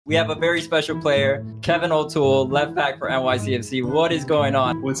We have a very special player, Kevin O Toole, left back for NYCFC. What is going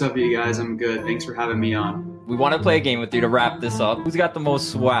on? What's up, you guys? I'm good. Thanks for having me on. We want to play a game with you to wrap this up. Who's got the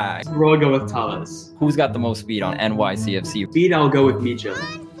most swag? We'll go with Talas. Who's got the most speed on NYCFC? Speed, I'll go with Micha.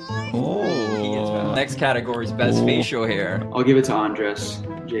 Oh. Next category is best facial hair. I'll give it to Andres.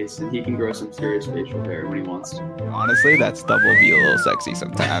 Jason, he can grow some serious facial hair when he wants to. Honestly, that stubble will be a little sexy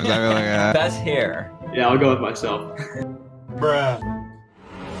sometimes. I really Best hair. Yeah, I'll go with myself. Bruh.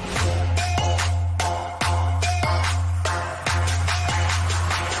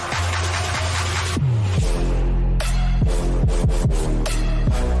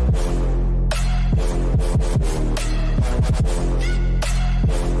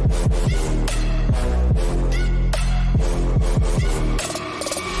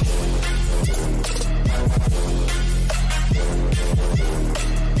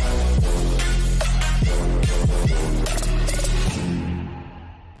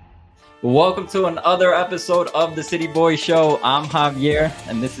 Welcome to another episode of the City Boy Show. I'm Javier,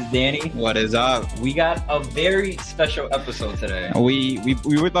 and this is Danny. What is up? We got a very special episode today. We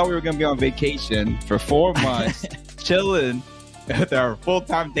thought we were going to be on vacation for 4 months, chilling with our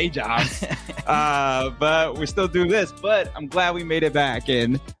full-time day jobs, but we still do this. But I'm glad we made it back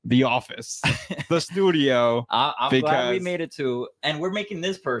in the office, the studio. I'm glad we made it too. And we're making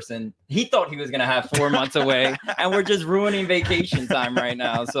this person, he thought he was going to have 4 months away, and we're just ruining vacation time right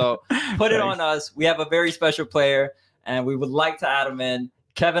now. So put it on us. We have a very special player, and we would like to add him in.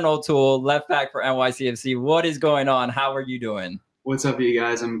 Kevin O Toole, left back for NYCFC. What is going on? How are you doing? What's up, you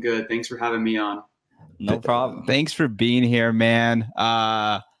guys? I'm good. Thanks for having me on. No problem. Thanks for being here, man.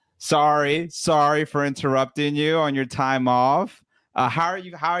 Sorry for interrupting you on your time off. How are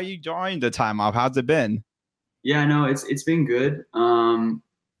you enjoying the time off? How's it been? Yeah, no, it's been good. I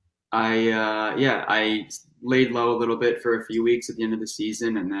laid low a little bit for a few weeks at the end of the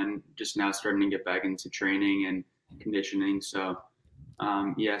season, and then just now starting to get back into training and conditioning. So,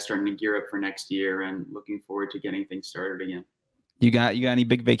 starting to gear up for next year and looking forward to getting things started again. You got any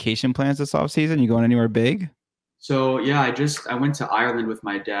big vacation plans this off season? You going anywhere big? So yeah, I went to Ireland with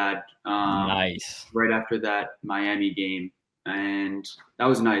my dad. Nice. Right after that Miami game, and that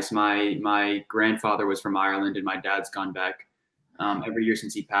was nice. My grandfather was from Ireland, and my dad's gone back every year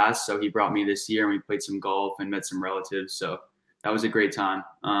since he passed. So he brought me this year, and we played some golf and met some relatives. So that was a great time.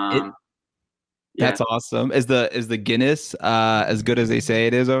 That's awesome. Is the Guinness as good as they say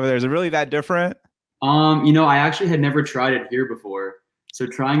it is over there? Is it really that different? I actually had never tried it here before. So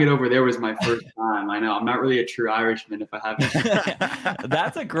trying it over there was my first time. I know I'm not really a true Irishman if I haven't.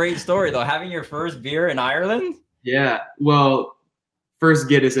 That's a great story though. Having your first beer in Ireland? Yeah. Well, first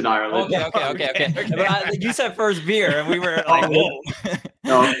Guinness in Ireland. Okay. But you said first beer and we were like, whoa.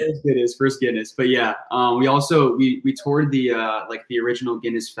 No, first Guinness. But yeah, we also we toured the original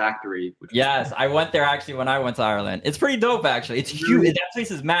Guinness factory. Yes, I went there actually when I went to Ireland. It's pretty dope actually. It's huge. That place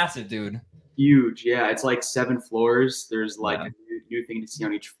is massive, dude. Huge. Yeah, it's like 7 floors. There's like a new thing to see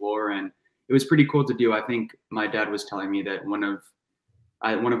on each floor, and it was pretty cool to do. I think my dad was telling me that one of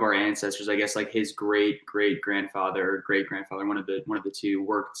our ancestors, I guess like his great grandfather or great grandfather, one of the two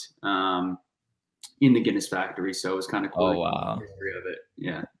worked in the Guinness factory. So it was kind of cool. Oh wow. The history of it.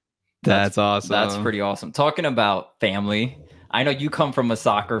 Yeah. That's awesome. That's pretty awesome. Talking about family, I know you come from a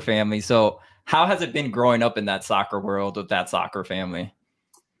soccer family. So how has it been growing up in that soccer world with that soccer family?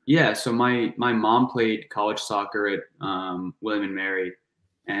 Yeah, so my mom played college soccer at William and Mary,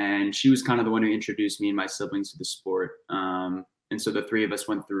 and she was kind of the one who introduced me and my siblings to the sport. And so the three of us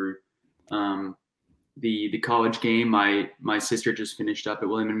went through the college game. My sister just finished up at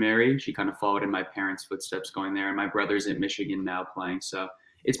William and Mary. She kind of followed in my parents' footsteps going there, and my brother's at Michigan now playing. So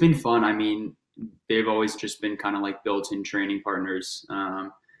it's been fun. I mean, they've always just been kind of like built-in training partners.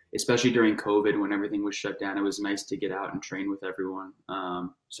 Especially during COVID when everything was shut down, it was nice to get out and train with everyone.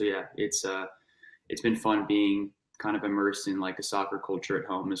 So yeah, it's been fun being kind of immersed in like a soccer culture at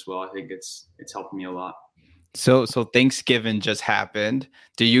home as well. I think it's helped me a lot. So Thanksgiving just happened.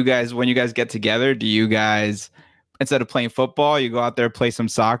 Do you guys, when you guys get together, instead of playing football, you go out there, play some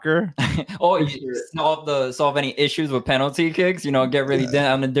soccer? You solve any issues with penalty kicks, get really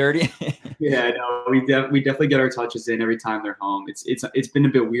down and dirty? Yeah, no, we definitely get our touches in every time they're home. It's been a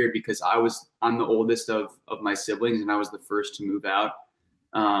bit weird because I'm the oldest of my siblings, and I was the first to move out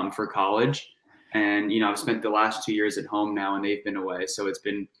for college. And I've spent the last 2 years at home now, and they've been away, so it's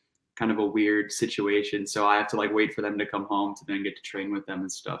been kind of a weird situation. So I have to like wait for them to come home to then get to train with them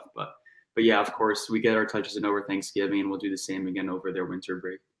and stuff. But yeah, of course, we get our touches in over Thanksgiving, and we'll do the same again over their winter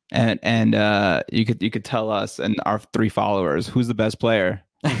break. And you could tell us and our 3 followers who's the best player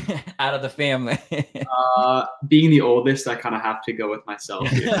Out of the family. Being the oldest, I kind of have to go with myself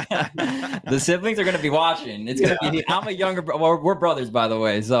here. The siblings are going to be watching. It's going to be, I'm a younger well, we're brothers, by the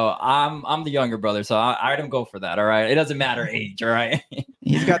way. So I'm the younger brother. So I don't go for that. All right. It doesn't matter age. All right.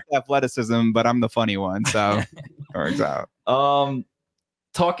 He's got the athleticism, but I'm the funny one. So it works out.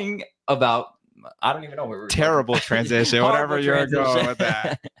 Talking about, I don't even know where we're terrible going. transition. Whatever you're going with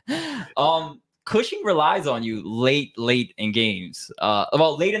that. Cushing relies on you late in games.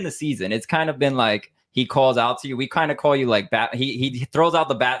 Late in the season. It's kind of been like he calls out to you. We kind of call you like bat. He throws out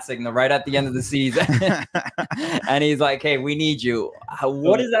the bat signal right at the end of the season, and he's like, "Hey, we need you."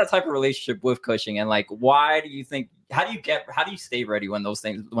 What is that type of relationship with Cushing? And like, why do you think? How do you stay ready when those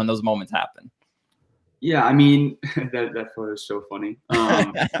moments happen? Yeah, I mean that photo is so funny. No,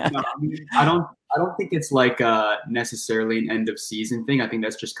 I mean, I don't think it's like necessarily an end of season thing. I think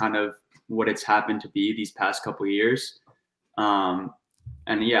that's just kind of what it's happened to be these past couple of years. And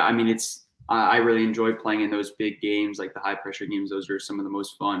yeah, I mean I really enjoy playing in those big games, like the high pressure games. Those are some of the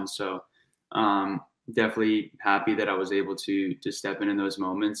most fun. So definitely happy that I was able to step in those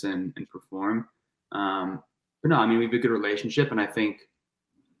moments and perform. But no, I mean we have a good relationship, and I think.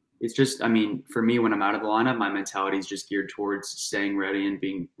 It's just, I mean, for me, when I'm out of the lineup, my mentality is just geared towards staying ready and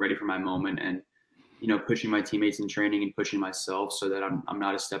being ready for my moment and, pushing my teammates in training and pushing myself so that I'm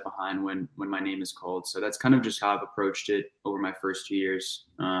not a step behind when my name is called. So that's kind of just how I've approached it over my first 2 years.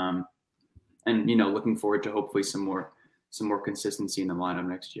 And, looking forward to hopefully some more consistency in the lineup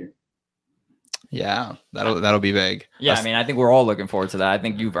next year. Yeah, that'll be big. Yeah, I mean, I think we're all looking forward to that. I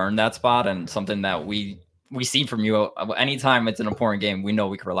think you've earned that spot and something that we see from you anytime it's an important game, we know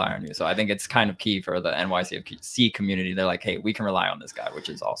we can rely on you. So I think it's kind of key for the NYCFC community. They're like, hey, we can rely on this guy, which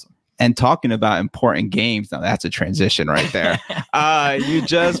is awesome. And talking about important games, now that's a transition right there. You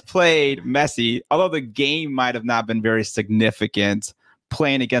just played Messi, although the game might have not been very significant,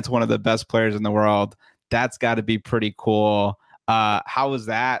 playing against one of the best players in the world. That's got to be pretty cool. How was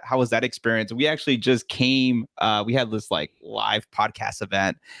that? How was that experience? We actually just came, we had this like live podcast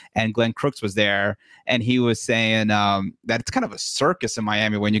event and Glenn Crooks was there and he was saying that it's kind of a circus in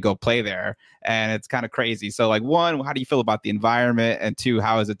Miami when you go play there and it's kind of crazy. So like one, how do you feel about the environment? And two,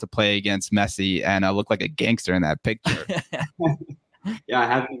 how is it to play against Messi and look like a gangster in that picture? Yeah, I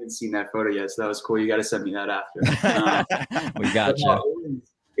haven't even seen that photo yet. So that was cool. You got to send me that after. We got you.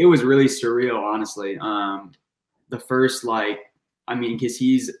 It was really surreal, honestly. The first because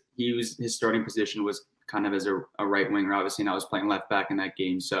his starting position was kind of as a right winger, obviously, and I was playing left back in that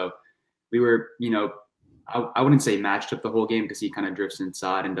game. So we were, I wouldn't say matched up the whole game because he kind of drifts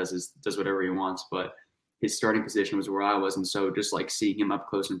inside and does whatever he wants. But his starting position was where I was, and so just like seeing him up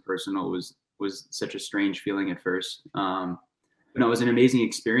close and personal was such a strange feeling at first. But no, it was an amazing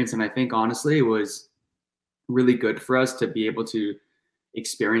experience, and I think honestly it was really good for us to be able to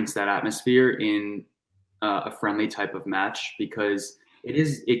experience that atmosphere in a friendly type of match because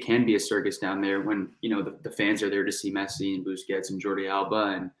it can be a circus down there when the fans are there to see Messi and Busquets and Jordi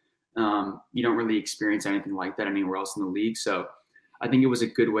Alba and you don't really experience anything like that anywhere else in the league. So I think it was a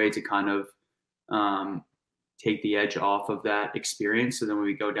good way to kind of take the edge off of that experience. So then when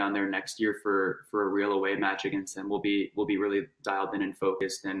we go down there next year for a real away match against them, we'll be really dialed in and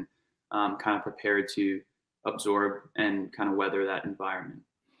focused and kind of prepared to absorb and kind of weather that environment.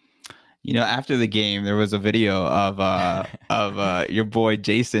 After the game, there was a video of your boy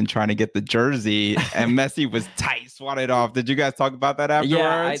Jason trying to get the jersey, and Messi was tight, swatted off. Did you guys talk about that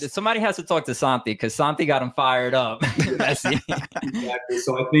afterwards? Yeah, somebody has to talk to Santi because Santi got him fired up. Messi. Exactly.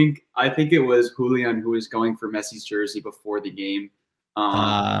 So I think it was Julian who was going for Messi's jersey before the game.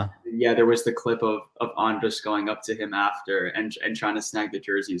 Yeah, there was the clip of Andres going up to him after and trying to snag the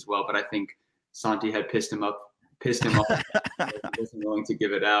jersey as well. But I think Santi had pissed him off. He wasn't willing to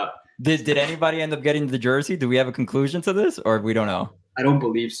give it out. Did anybody end up getting the jersey? Do we have a conclusion to this, or we don't know? I don't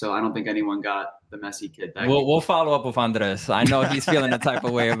believe so. I don't think anyone got the Messi kit. We'll follow up with Andres. I know he's feeling a type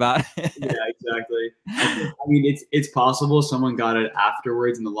of way about it. Yeah, exactly. I mean, it's possible someone got it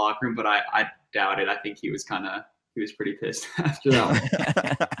afterwards in the locker room, but I doubt it. I think he was pretty pissed after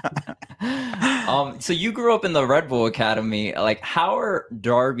that one. So you grew up in the Red Bull Academy. Like, how are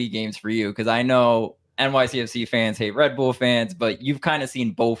derby games for you? Because I know NYCFC fans hate Red Bull fans, but you've kind of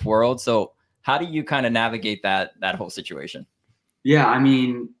seen both worlds. So how do you kind of navigate that whole situation? Yeah, I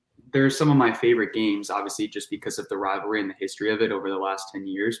mean, there's some of my favorite games, obviously, just because of the rivalry and the history of it over the last 10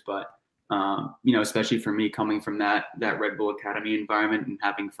 years. But, especially for me coming from that Red Bull Academy environment and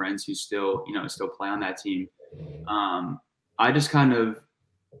having friends who still play on that team, I just kind of,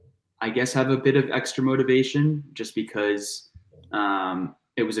 I guess, have a bit of extra motivation just because,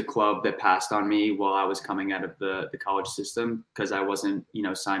 it was a club that passed on me while I was coming out of the college system because I wasn't,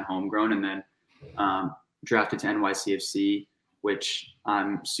 signed homegrown, and then drafted to NYCFC, which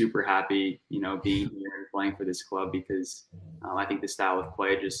I'm super happy, being here and playing for this club because I think the style of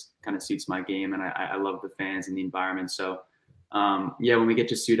play just kind of suits my game, and I love the fans and the environment. So when we get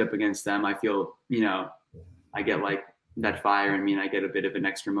to suit up against them, I feel, I get like that fire in me, and I get a bit of an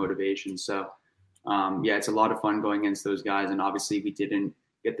extra motivation. So it's a lot of fun going against those guys, and obviously we didn't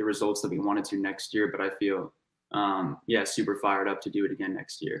get the results that we wanted to next year, but I feel super fired up to do it again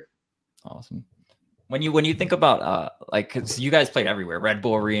next year. Awesome. When you think about cause you guys played everywhere, Red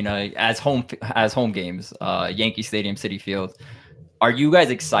Bull Arena as home games, Yankee Stadium, Citi Field, are you guys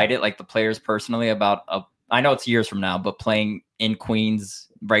excited, like the players personally, about I know it's years from now, but playing in Queens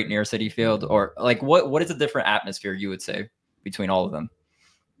right near Citi Field, or like what is a different atmosphere you would say between all of them?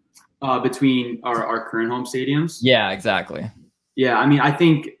 Between our current home stadiums? Yeah, exactly. Yeah, I mean, I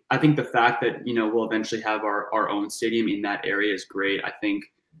think the fact that we'll eventually have our own stadium in that area is great. I think,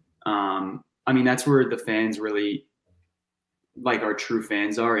 that's where the fans really, like, our true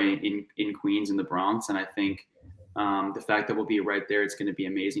fans are in Queens and the Bronx, and I think the fact that we'll be right there, it's going to be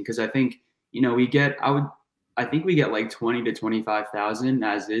amazing because I think we get like 20 to 25,000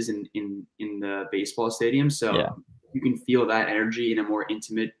 as is in the baseball stadium, so. Yeah. You can feel that energy in a more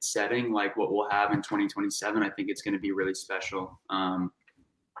intimate setting, like what we'll have in 2027. I think it's going to be really special. I'm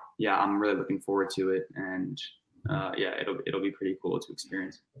really looking forward to it, and it'll be pretty cool to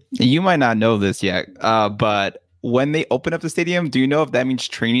experience. You might not know this yet, but when they open up the stadium, do you know if that means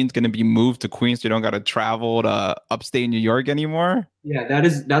training is going to be moved to Queens, so you don't got to travel to upstate New York anymore? Yeah,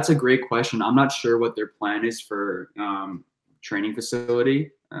 that's a great question. I'm not sure what their plan is for training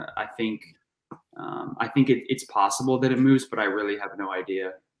facility. I think it's possible that it moves, but I really have no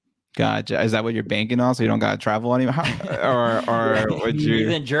idea. Gotcha. Is that what you're banking on, so you don't got to travel anymore? or would you? He's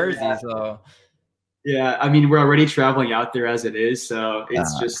in Jersey, so. Yeah, I mean, we're already traveling out there as it is, so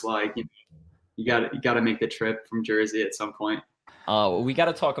it's just like you got to make the trip from Jersey at some point. We got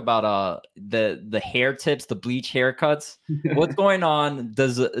to talk about the hair tips, the bleach haircuts. What's going on?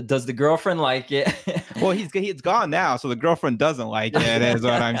 Does the girlfriend like it? Well, he's gone now, so the girlfriend doesn't like it, is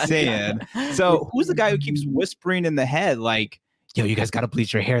what I'm saying. So who's the guy who keeps whispering in the head like, "Yo, you guys got to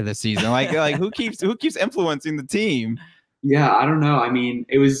bleach your hair this season"? Like who keeps influencing the team? Yeah, I don't know. I mean,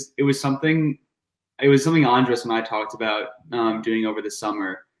 it was something Andres and I talked about doing over the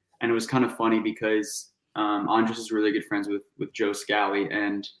summer, and it was kind of funny because Andres is really good friends with Joe Scally,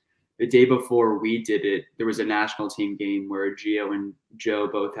 and the day before we did it, there was a national team game where Gio and Joe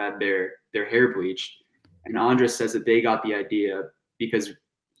both had their hair bleached, and Andres says that they got the idea because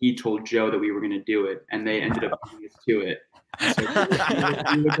he told Joe that we were going to do it, and they ended up doing us to it. So we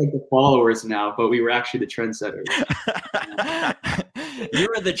look like the followers now, but we were actually the trendsetters. You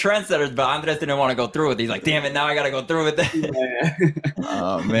were the trendsetters, but Andres didn't want to go through with it. He's like, damn it, now I got to go through with it. Yeah.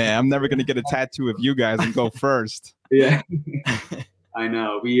 Oh, man, I'm never going to get a tattoo of you guys and go first. Yeah, I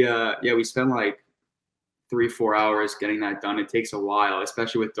know. We spent like 3-4 hours getting that done. It takes a while,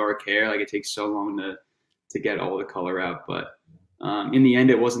 especially with dark hair. Like, it takes so long to get all the color out. But in the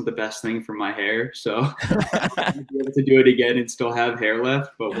end, it wasn't the best thing for my hair. So I'll be able to do it again and still have hair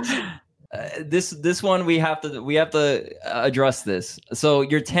left, but we'll see. This one we have to address this. So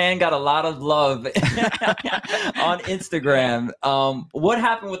your tan got a lot of love on Instagram. What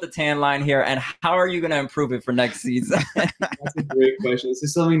happened with the tan line here, and how are you going to improve it for next season? That's a great question. This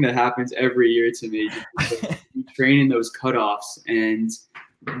is something that happens every year to me. You train in those cutoffs, and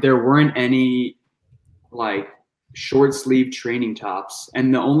there weren't any like short sleeve training tops,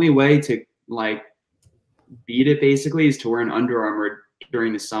 and the only way to like beat it basically is to wear an Under Armour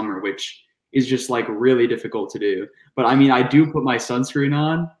during the summer, which is just like really difficult to do. But I mean, I do put my sunscreen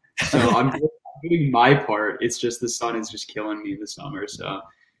on, so I'm doing my part. It's just the sun is just killing me in the summer. So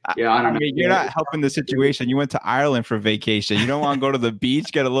yeah, I don't know. You're not helping the situation. You went to Ireland for vacation. You don't want to go to the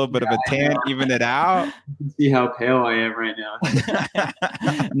beach, get a little bit of a tan, even it out. You can see how pale I am right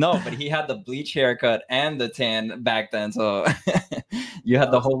now. No, but he had the bleach haircut and the tan back then, so you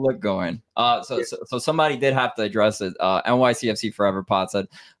had the whole look going. So somebody did have to address it. NYCFC Forever Pot said,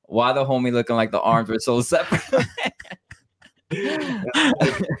 "Why the homie looking like the arms were so separate?" $10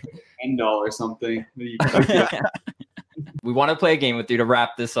 or something. We want to play a game with you to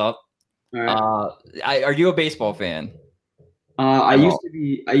wrap this up. All right. Are you a baseball fan? I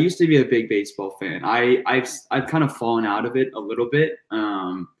used to be a big baseball fan. I've kind of fallen out of it a little bit.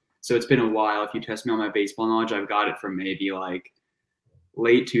 So it's been a while. If you test me on my baseball knowledge, I've got it from maybe like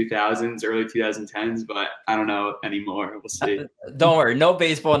late 2000s, early 2010s, but I don't know anymore. We'll see. Don't worry, no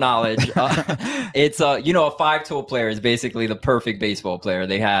baseball knowledge. It's a 5-tool player is basically the perfect baseball player.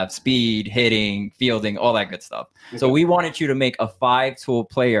 They have speed, hitting, fielding, all that good stuff. Okay. So we wanted you to make a 5-tool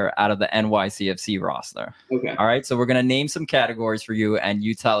player out of the NYCFC roster. Okay. All right. So we're gonna name some categories for you, and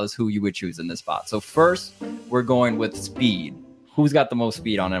you tell us who you would choose in this spot. So first, we're going with speed. Who's got the most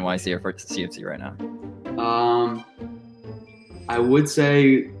speed on NYCFC right now? I would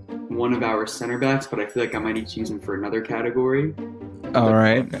say one of our center backs, but I feel like I might need to use him for another category. All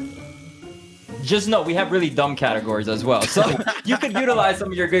right. Okay. Just know we have really dumb categories as well, so you could utilize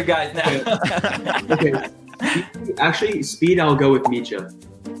some of your good guys now. Okay. Actually, speed, I'll go with Micha.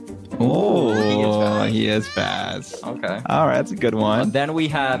 Oh, he is fast. Okay. All right, that's a good one. Then we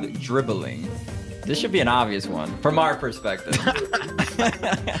have dribbling. This should be an obvious one from our perspective.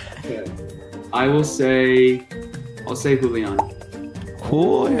 Okay. I'll say Julian.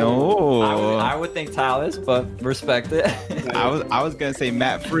 Cool. I would think Tallis, but respect it. I was gonna say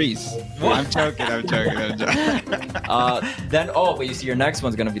Matt Freese. I'm joking. But you see, your next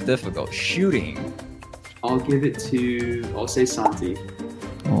one's gonna be difficult. Shooting. I'll say Santi.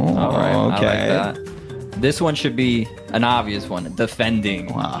 Oh, all right. Okay. I like that. This one should be an obvious one.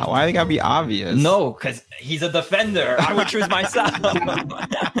 Defending. Wow. Why do you gotta be obvious? No, because he's a defender. I would choose myself.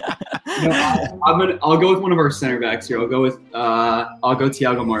 I'll go with one of our center backs here. I'll go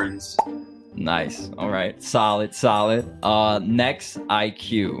Thiago Martins. Nice. All right. Solid. Next,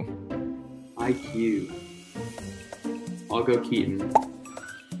 IQ. I'll go Keaton.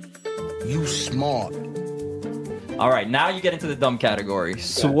 You smart. All right. Now you get into the dumb category.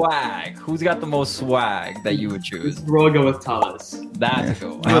 Swag. Who's got the most swag that you would choose? We'll go with Tallis. That's a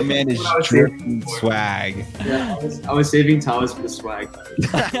good one. My man is dripping swag. Yeah, I was saving Tallis for the swag.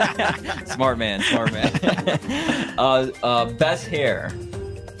 Smart man. Best hair.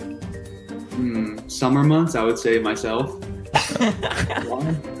 Summer months, I would say myself.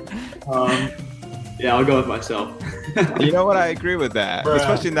 Yeah, I'll go with myself. You know what? I agree with that. Bruh.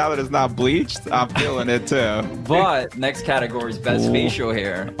 Especially now that it's not bleached. I'm feeling it too. But next category is best facial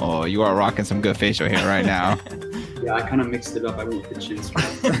hair. Oh, you are rocking some good facial hair right now. Yeah, I kind of mixed it up. I went with the chin strap.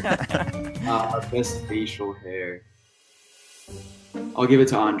 Best facial hair. I'll give it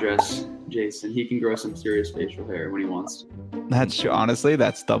to Andres Jason. He can grow some serious facial hair when he wants to. That's true. Honestly,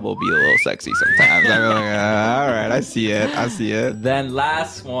 that stub will be a little sexy sometimes. I'm like, all right, I see it. Then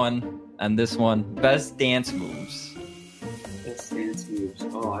last one, and this one, best dance moves. Best dance moves.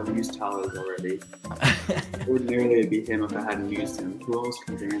 Oh, I've used Talos already. Ordinarily, it'd be him if I hadn't used him. Who else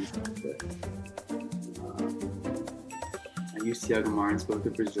can dance like that? I used Thiago Martins, both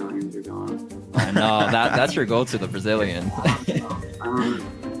the Brazilians are gone. I know, that's your go-to, the Brazilian.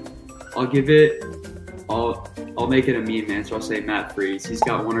 I'll make it a meme answer. I'll say Matt Freese. He's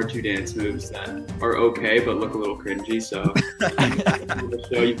got one or two dance moves that are okay, but look a little cringy. So the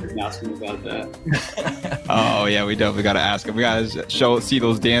show, you can ask him about that. Oh yeah, we definitely got to ask him. We got to see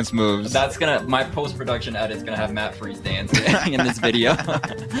those dance moves. My post-production edit's gonna have Matt Freese dancing in this video.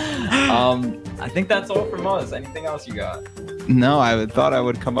 I think that's all from us. Anything else you got? No, I thought I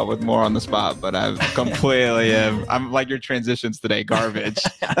would come up with more on the spot, but I've completely I'm like your transitions today, garbage.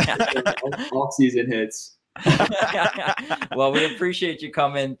 All season hits. Well, we appreciate you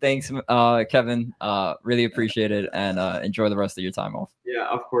coming. Thanks, Kevin. Really appreciate it, and enjoy the rest of your time off. Yeah,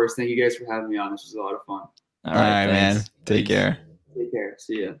 of course. Thank you guys for having me on. This was a lot of fun. All right, man. Take care. Take care.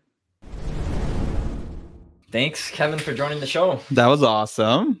 See ya. Thanks, Kevin, for joining the show. That was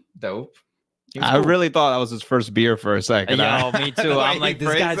awesome. Dope. I really thought that was his first beer for a second. Yo, me too. I'm like,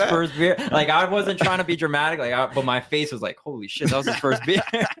 this guy's that? first beer. Like, I wasn't trying to be dramatic, but my face was like, holy shit, that was his first beer.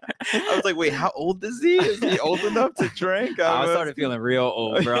 I was like, wait, how old is he? Is he old enough to drink? I started feeling real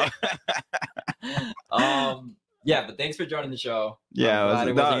old, bro. Yeah, but thanks for joining the show. Yeah,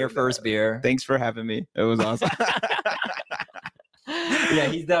 it wasn't your first beer. Thanks for having me. It was awesome. Yeah,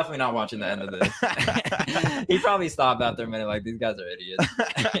 he's definitely not watching the end of this. He probably stopped after a minute like, these guys are idiots.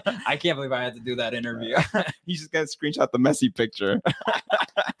 I can't believe I had to do that interview. He's just going to screenshot the Messi picture.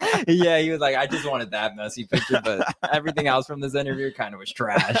 Yeah, he was like, I just wanted that Messi picture, but everything else from this interview kind of was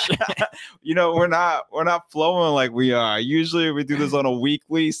trash. You know, we're not flowing like we are. Usually we do this on a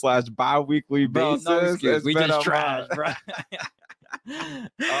weekly / bi-weekly basis. No excuse. We just trash, bro.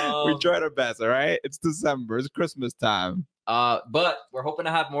 We tried our best, all right? It's December. It's Christmas time. But we're hoping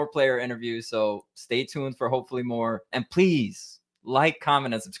to have more player interviews, so stay tuned for hopefully more. And please like,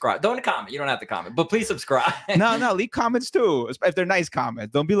 comment, and subscribe. Don't comment. You don't have to comment, but please subscribe. No, leave comments too. If they're nice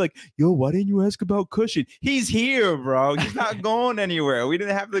comments. Don't be like, yo, why didn't you ask about Cushion? He's here, bro. He's not going anywhere. We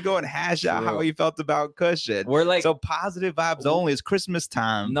didn't have to go and hash out how he felt about Cushion. We're like, so positive vibes only. It's Christmas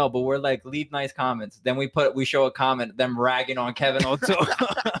time. No, but we're like, leave nice comments. Then we show a comment, them ragging on Kevin O Toole.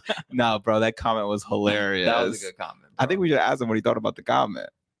 No, bro, that comment was hilarious. That was a good comment, bro. I think we should ask him what he thought about the comment.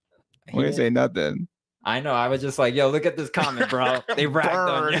 We didn't say nothing. I know. I was just like, yo, look at this comment, bro. They ragged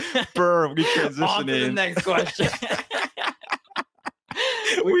on you. Burn. We transitioning. On to the next question.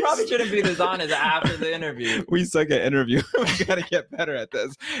 we probably shouldn't be this honest after the interview. We suck at interview. We got to get better at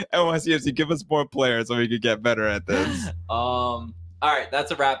this. NYCFC, give us more players so we can get better at this. All right, that's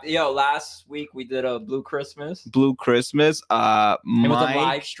a wrap. Yo, last week we did a Blue Christmas. Blue Christmas. It was a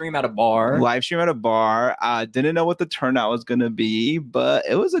live stream at a bar. Didn't know what the turnout was gonna be, but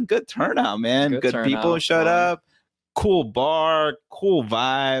it was a good turnout, man. Good turnout, people showed up. Cool bar, cool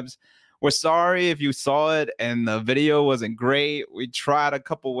vibes. We're sorry if you saw it and the video wasn't great. We tried a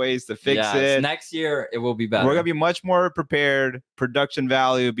couple ways to fix it. Next year it will be better. We're gonna be much more prepared. Production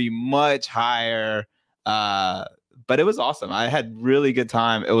value will be much higher. But it was awesome. I had really good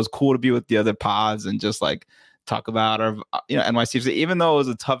time. It was cool to be with the other pods and just like talk about our, NYCFC. Even though it was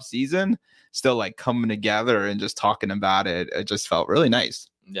a tough season, still like coming together and just talking about it. It just felt really nice.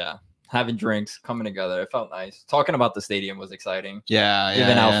 Yeah, having drinks, coming together. It felt nice. Talking about the stadium was exciring. Yeah,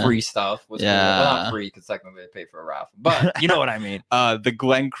 giving out free stuff was cool. Well, not free because technically they paid for a raffle, but you know what I mean. The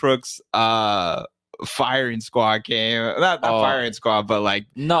Glenn Crooks firing squad came. Not firing squad, but like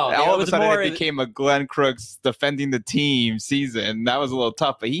all of a sudden it became a Glenn Crooks defending the team season. That was a little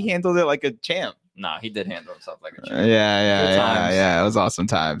tough, but he handled it like a champ. Nah, he did handle himself like a champ. Yeah. It was awesome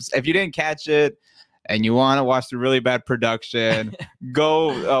times. If you didn't catch it and you want to watch the really bad production,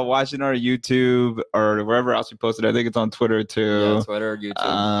 go watch it on our YouTube or wherever else we posted. I think it's on Twitter too. Yeah, Twitter,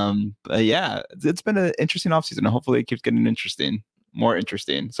 YouTube. But yeah, it's been an interesting offseason, and hopefully it keeps getting more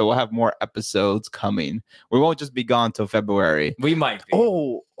interesting. So we'll have more episodes coming. We won't just be gone till February. We might be.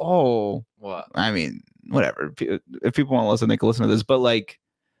 Oh. What? I mean, whatever. If people want to listen, they can listen to this. But like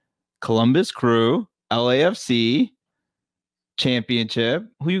Columbus Crew, LAFC championship.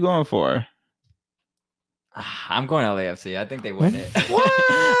 Who you going for? I'm going LAFC. I think they win it. What?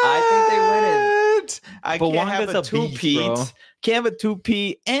 I think they win it. I can't have a two-peat. Can't have a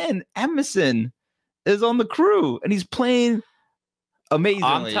two-peat. And Emerson is on the Crew, and he's playing amazingly.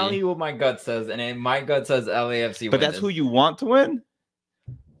 I'm telling you what my gut says, and my gut says LAFC. But that's who you want to win?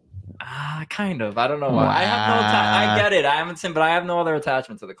 Kind of. I don't know why. I have no I get it. I haven't seen, but I have no other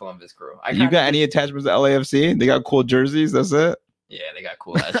attachment to the Columbus Crew. You got any attachments to LAFC? They got cool jerseys. That's it. Yeah, they got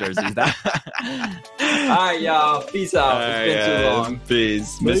cool ass jerseys. All right, y'all. Peace out. It's been too long.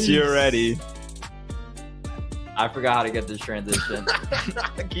 Peace. Miss you already. I forgot how to get this transition.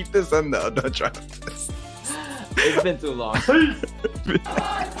 Keep this in though. Don't try this. It's been too long.